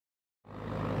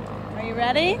you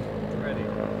ready? Ready.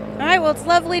 All right, well, it's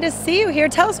lovely to see you here.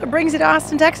 Tell us what brings you to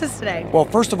Austin, Texas today. Well,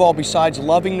 first of all, besides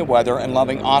loving the weather and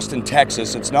loving Austin,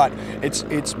 Texas,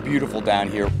 it's beautiful down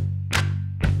here.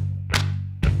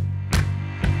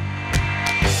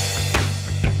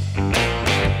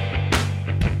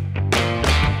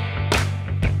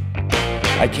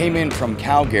 I came in from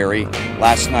Calgary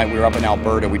last night. We were up in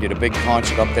Alberta. We did a big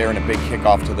concert up there and a big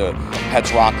kickoff to the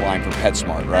Pets Rock line for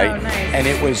PetSmart, right? Oh, nice. And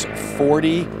it was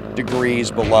 40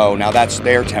 degrees below. Now that's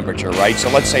their temperature, right? So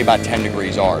let's say about 10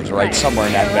 degrees ours, right? Somewhere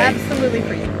in that vein. Absolutely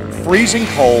freezing. Freezing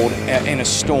cold in a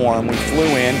storm. We flew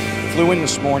in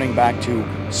this morning back to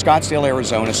Scottsdale,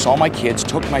 Arizona, saw my kids,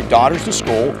 took my daughters to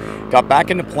school, got back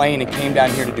in the plane and came down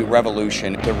here to do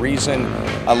Revolution. The reason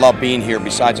I love being here,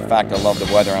 besides the fact I love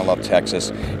the weather and I love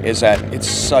Texas, is that it's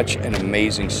such an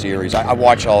amazing series. I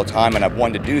watch all the time, and I've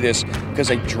wanted to do this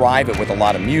because I drive it with a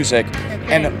lot of music.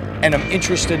 And I'm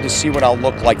interested to see what I'll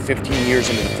look like 15 years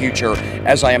into the future,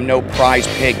 as I am no prize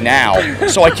pig now.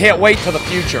 So I can't wait till the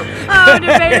future. Oh,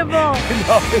 debatable. No,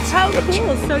 How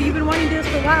cool. So you've been wanting to do this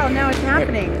for a while, and now it's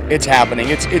happening. It's happening.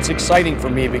 It's exciting for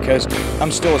me because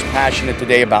I'm still as passionate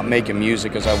today about making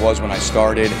music as I was when I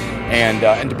started.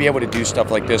 And to be able to do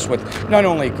stuff like this with not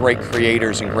only great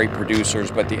creators and great producers,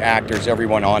 but the actors,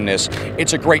 everyone on this,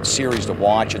 it's a great series to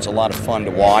watch. It's a lot of fun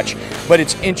to watch. But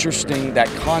it's interesting, that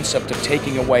concept of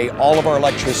taking away all of our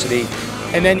electricity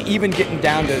and then even getting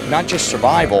down to not just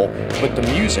survival, but the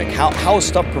music. How is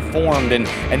stuff performed? And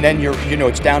then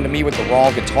it's down to me with the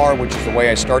raw guitar, which is the way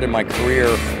I started my career.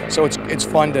 So it's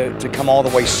fun to come all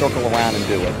the way, circle around and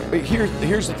do it. But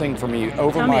here's the thing for me.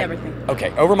 Tell me everything.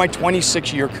 Okay, over my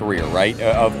 26-year career, right,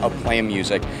 of playing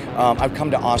music, I've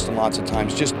come to Austin lots of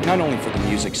times, just not only for the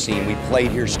music scene. We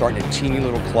played here starting at teeny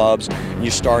little clubs, and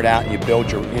you start out and you build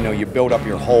you build up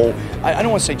your whole, I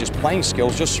don't want to say just playing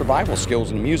skills, just survival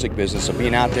skills in the music business of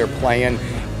being out there playing.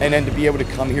 And then to be able to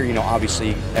come here,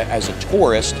 obviously as a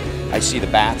tourist, I see the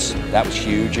bats. That was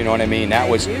huge, you know what I mean? That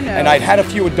was, and I'd had a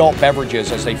few adult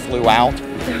beverages as they flew out.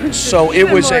 So it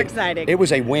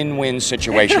was a win-win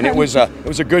situation. It was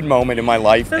a good moment in my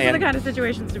life. Those are the kind of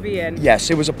situations to be in. Yes,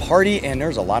 it was a party, and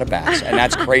there's a lot of bats, and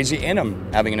that's crazy. And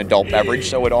I'm having an adult beverage,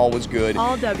 so it all was good.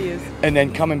 All W's. And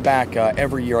then coming back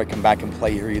every year, I come back and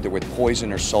play here either with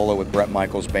Poison or solo with Bret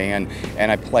Michaels' band.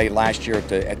 And I played last year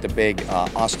at the big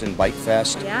Austin Bike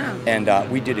Fest. Yeah. And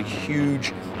we did a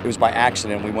huge. It was by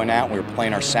accident. We went out and we were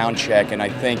playing our sound check, and I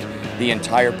think the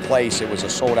entire place, it was a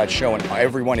sold-out show, and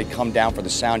everyone had come down for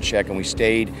the sound check, and we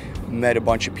stayed, met a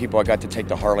bunch of people. I got to take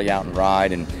the Harley out and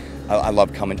ride, and I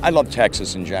love coming. I love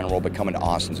Texas in general, but coming to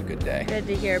Austin's a good day. Good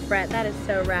to hear, Bret. That is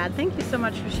so rad. Thank you so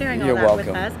much for sharing all You're that welcome.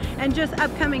 with us. And just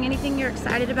upcoming, anything you're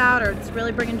excited about, or it's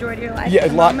really bringing joy to your life? Yeah, at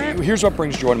the moment? Here's what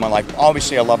brings joy to my life.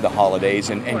 Obviously, I love the holidays,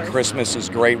 and Christmas is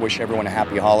great. Wish everyone a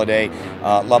happy holiday.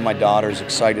 Love my daughters.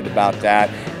 Excited about that.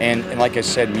 And like I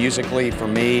said, musically, for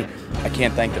me, I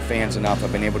can't thank the fans enough.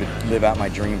 I've been able to live out my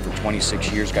dream for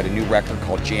 26 years. Got a new record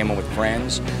called Jammin' with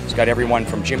Friends. It's got everyone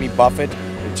from Jimmy Buffett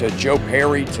to Joe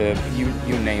Perry to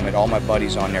you name it. All my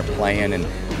buddies on there playing and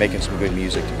making some good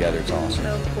music together. It's awesome.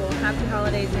 So cool. Happy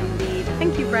holidays indeed.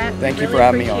 Thank you, Bret. Thank you really for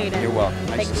having me on. appreciate it. You're welcome.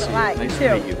 Nice Thanks to see a lot. you. Nice You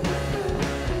to too. meet you.